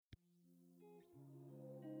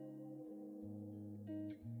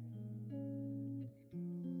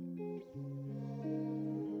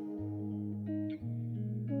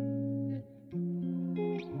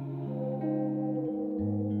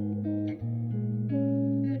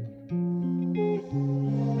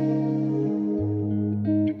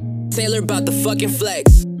Taylor about the fucking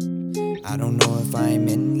flex. I don't know if I'm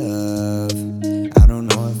in love. I don't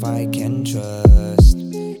know if I can trust.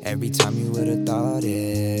 Every time you would've thought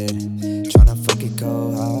it, tryna fuck it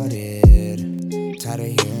cold-hearted. Tired of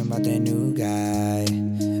hearing about that new guy.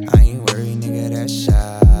 I ain't worried, nigga, that's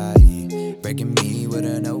shy. Breaking me with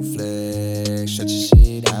a no flex. Stretch your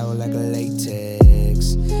shit out like a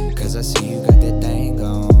latex. Cause I see you got that thing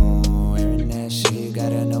on. Wearing that shit,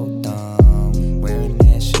 got a no thumb. Wearing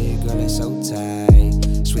that shit, girl, it's so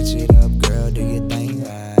tight. Switch it up, girl, do your thing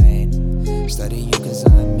right. Study you cause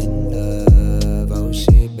I'm in love. Oh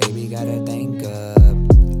shit, baby, gotta think up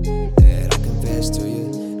that I confess to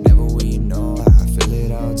you. Never will you know how I feel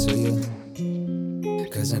it all to you.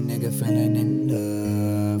 Cause a nigga feeling in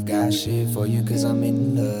love. Got shit for you cause I'm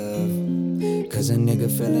in love. Cause a nigga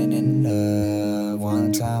feeling in love.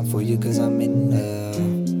 One time for you cause I'm in love.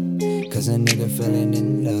 Cause a nigga feeling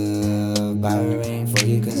in love. Buy a ring for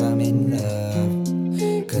you cause I'm in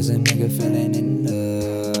love. Cause a nigga feeling in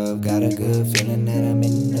love. Got a good feeling that I'm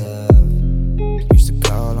in love. Used to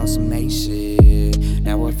call on some mate shit.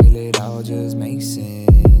 Now I feel it all just makes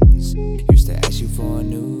sense. Used to ask you for a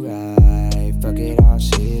new ride. Fuck it all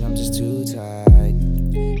shit, I'm just too tight.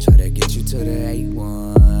 Try to get you to the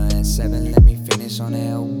 817. Let me finish on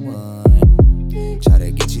that 01. Try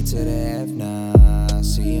to get you to the F9.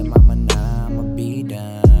 See your mama now, I'ma be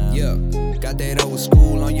down. Yeah, got that old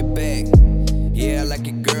school on your back. Yeah, I like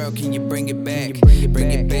it, girl, can you bring it back?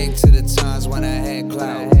 Bring it back to the times when I had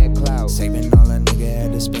clout. Saving all a nigga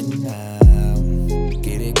had to spend now.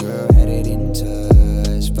 Get it, girl, had it in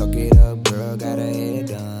touch. Fuck it up, girl, got her hair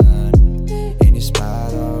done. In your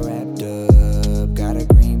spot all wrapped up. Got a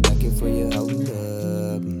green bucket for you, hold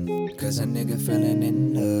up. Cause a nigga feeling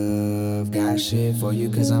in love. Got shit for you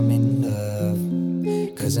cause I'm in love.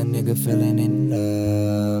 Cause a nigga feeling in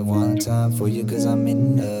love. One time for you cause I'm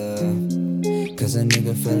in love. Cause a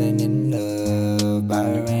nigga feeling in love. Buy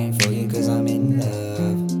a ring for you cause I'm in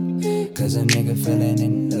love. Cause a nigga feeling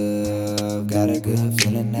in love. Got a good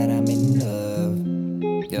feeling that I'm in love.